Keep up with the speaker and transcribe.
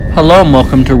Hello and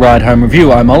welcome to Ride Home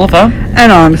Review. I'm Oliver. And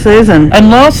I'm Susan.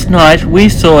 And last night we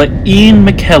saw Ian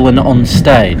McKellen on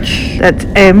stage. That's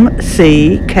McKellen,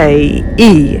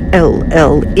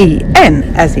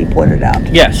 as he pointed out.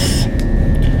 Yes.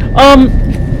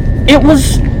 It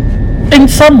was, in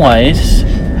some ways,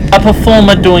 a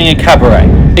performer doing a cabaret,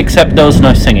 except there was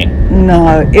no singing.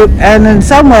 No, and in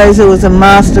some ways it was a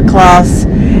masterclass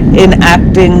in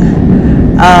acting.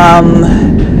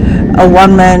 A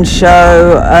one-man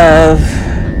show of...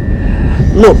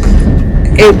 Look,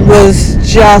 it was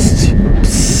just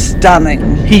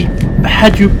stunning. He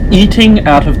had you eating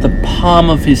out of the palm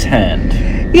of his hand.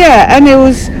 Yeah, and it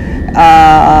was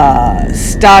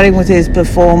starting with his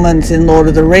performance in Lord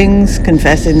of the Rings,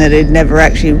 confessing that he'd never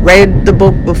actually read the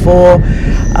book before.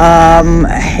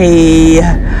 He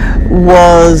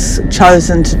was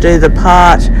chosen to do the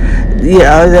part. You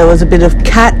know, there was a bit of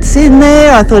Cats in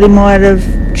there. I thought he might have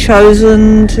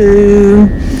chosen to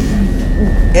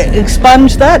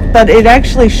expunge that, but it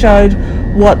actually showed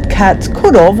what Cats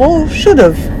could have or should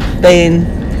have been.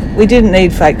 We didn't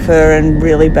need fake fur and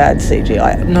really bad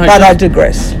CGI. No, but I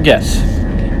digress. Yes.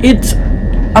 It's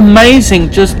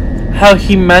amazing just how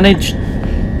he managed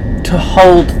to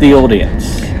hold the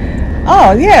audience.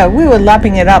 Oh, yeah, we were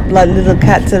lapping it up like little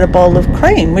cats at a bowl of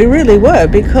cream. We really were,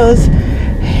 because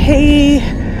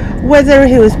whether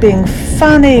he was being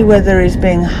funny, whether he's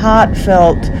being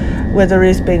heartfelt, whether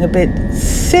he's being a bit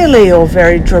silly or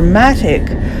very dramatic,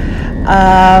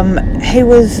 he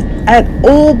was at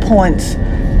all points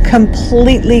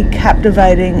completely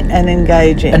captivating and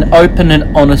engaging. And open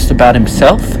and honest about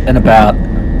himself and about...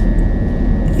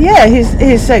 Yeah,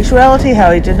 his sexuality,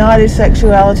 how he denied his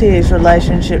sexuality, his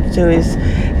relationship to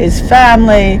his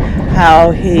family,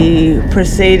 how he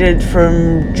proceeded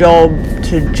from job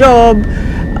to job,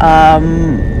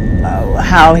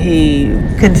 how he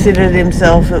considered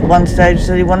himself at one stage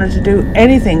that he wanted to do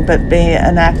anything but be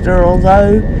an actor,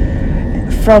 although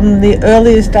from the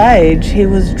earliest age he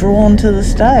was drawn to the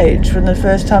stage from the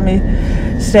first time he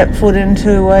stepped foot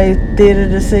into a theatre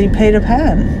to see Peter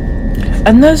Pan.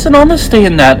 And there's an honesty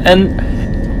in that, and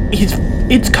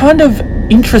it's kind of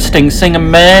interesting seeing a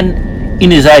man in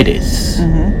his 80s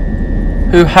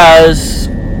who has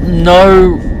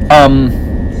no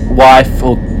wife,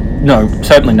 or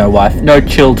certainly no wife, no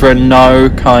children, no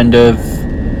kind of...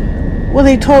 Well,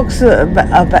 he talks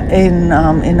about in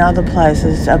other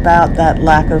places about that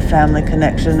lack of family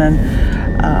connection, and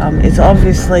it's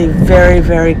obviously very,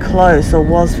 very close, or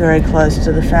was very close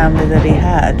to the family that he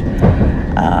had.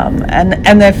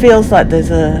 And there feels like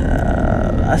there's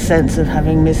a sense of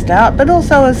having missed out, but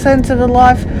also a sense of a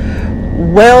life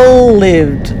well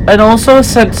lived. And also a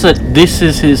sense that this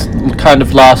is his kind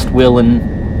of last will, and...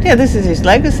 Yeah, this is his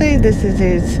legacy, this is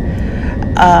his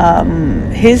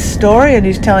story, and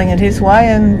he's telling it his way,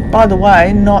 and by the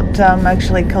way, not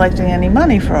actually collecting any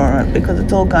money from it, because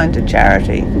it's all going to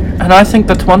charity. And I think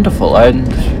that's wonderful, and...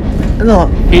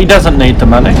 Look, he doesn't need the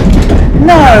money.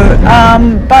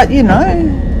 No, but you know,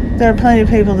 there are plenty of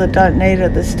people that don't need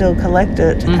it that still collect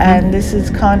it, and this is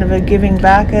kind of a giving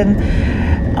back, and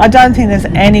I don't think there's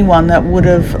anyone that would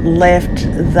have left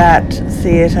that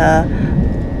theatre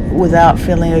without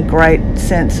feeling a great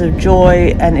sense of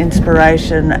joy and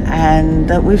inspiration, and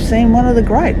that we've seen one of the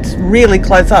greats really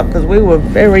close up, because we were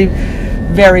very,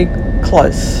 very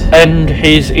close. And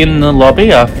he's in the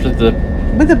lobby after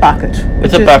with a bucket.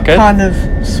 With a bucket. Kind of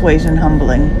sweet and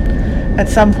humbling. At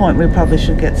some point we probably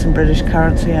should get some British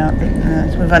currency out.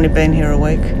 We've only been here a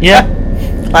week. Yeah.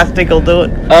 Plastic will do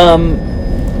it.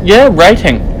 Yeah,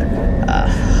 rating.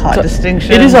 High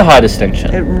distinction. It is a high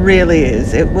distinction. It really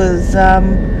is. It was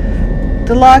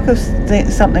the like of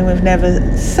something we've never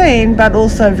seen, but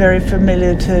also very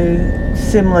familiar to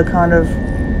similar kind of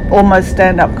almost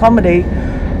stand-up comedy,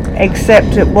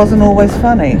 except it wasn't always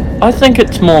funny. I think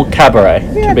it's more cabaret,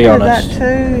 to be honest. Yeah,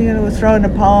 that too. You know, we're throwing a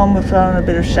poem, we're throwing a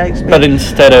bit of Shakespeare. But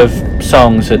instead of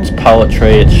songs, it's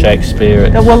poetry, it's Shakespeare.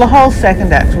 Well, the whole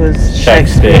second act was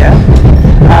Shakespeare.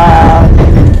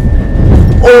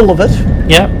 All of it.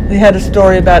 Yeah. We had a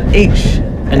story about each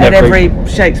and every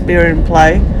Shakespearean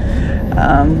play.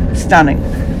 Stunning.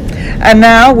 And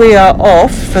now we are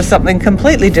off for something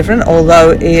completely different,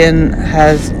 although Ian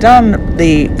has done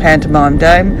the Pantomime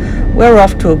Dame. We're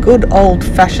off to a good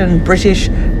old-fashioned British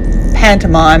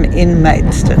pantomime in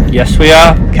Maidstone. Yes, we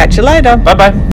are. Catch you later. Bye-bye.